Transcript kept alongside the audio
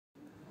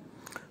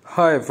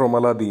Hi from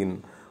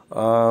Aladean.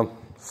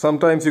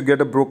 Sometimes you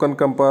get a broken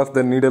compass,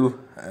 the needle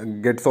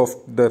gets off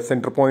the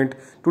center point.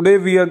 Today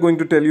we are going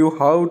to tell you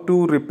how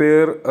to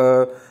repair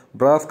a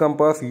brass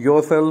compass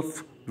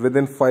yourself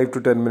within 5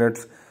 to 10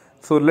 minutes.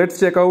 So let's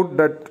check out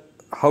that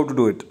how to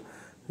do it.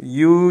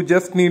 You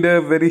just need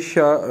a very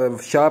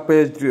sharp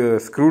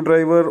edged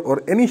screwdriver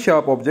or any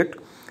sharp object,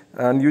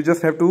 and you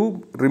just have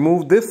to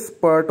remove this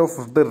part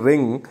of the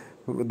ring,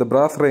 the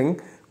brass ring,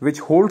 which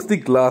holds the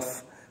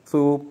glass.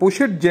 So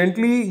push it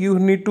gently. You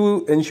need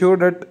to ensure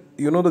that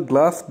the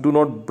glass do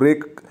not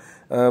break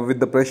with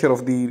the pressure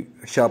of the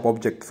sharp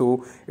object.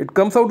 So it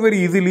comes out very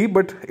easily,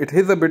 but it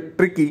is a bit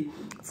tricky.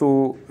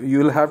 So you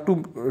will have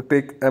to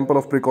take ample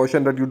of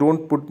precaution that you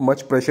don't put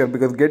much pressure,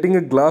 because getting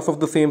a glass of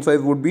the same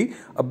size would be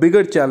a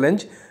bigger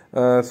challenge.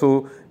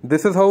 So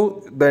this is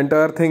how the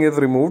entire thing is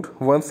removed.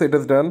 Once it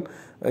is done,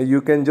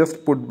 you can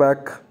just put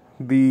back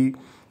the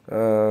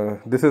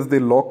this is the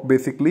lock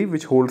basically,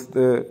 which holds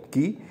the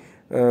key,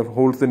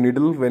 holds the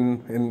needle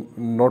when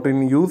not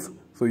in use.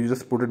 So you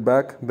just put it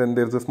back. Then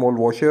there's a small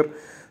washer.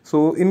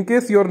 So in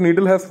case your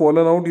needle has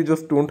fallen out, you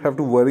just don't have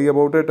to worry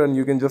about it, and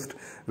you can just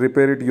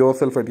repair it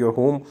yourself at your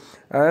home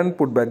and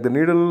put back the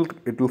needle.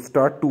 It will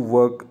start to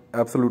work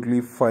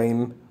absolutely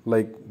fine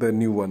like the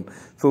new one.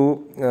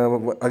 So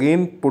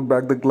again, put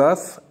back the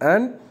glass,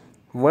 and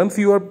once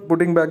you are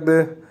putting back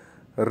the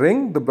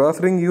ring, the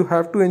brass ring, you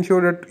have to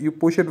ensure that you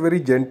push it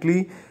very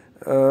gently.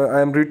 I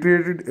am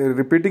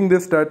repeating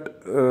this,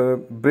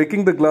 that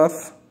breaking the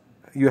glass,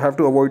 you have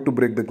to avoid to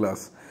break the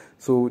glass.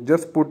 So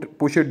just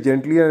push it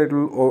gently, and it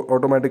will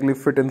automatically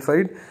fit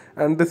inside.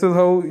 And this is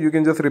how you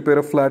can just repair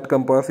a flat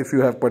compass if you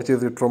have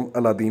purchased it from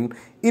Aladean.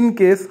 In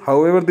case,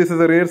 however, this is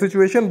a rare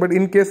situation, but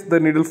in case the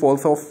needle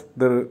falls off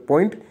the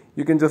point,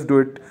 you can just do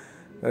it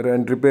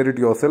and repair it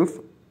yourself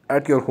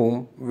at your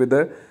home with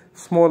a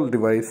small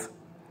device.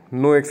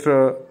 No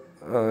extra.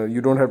 You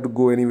don't have to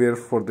go anywhere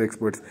for the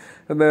experts.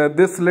 And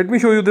let me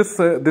show you this.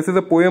 This is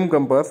a poem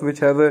compass which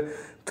has a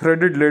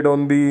threaded lid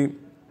on the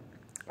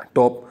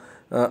top.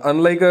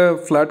 Unlike a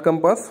flat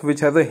compass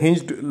which has a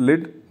hinged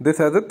lid, this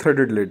has a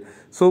threaded lid.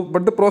 So,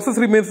 but the process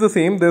remains the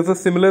same. There's a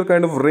similar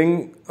kind of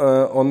ring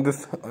on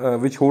this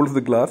which holds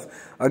the glass.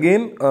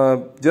 Again,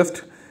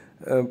 just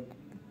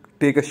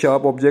take a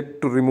sharp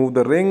object to remove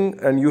the ring,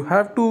 and you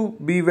have to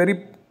be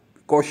very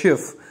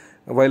cautious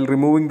while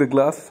removing the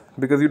glass,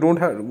 because you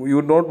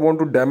would not want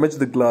to damage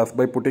the glass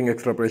by putting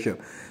extra pressure.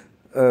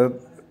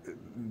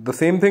 The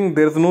same thing,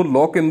 there is no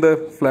lock in the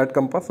flat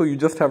compass, so you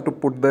just have to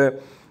put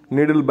the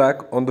needle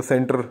back on the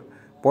center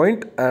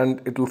point and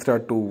it will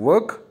start to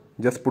work.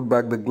 Just put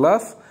back the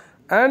glass,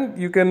 and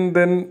you can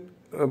then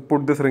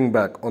put this ring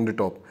back on the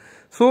top.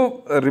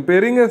 So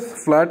repairing a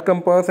flat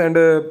compass and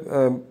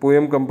a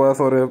poem compass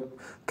or a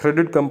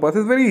threaded compass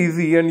is very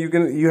easy, and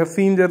you have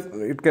seen that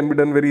it can be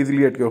done very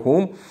easily at your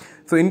home.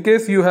 So in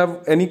case you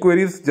have any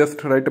queries,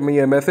 just write me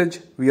a message.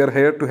 We are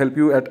here to help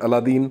you at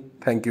Aladean.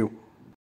 Thank you.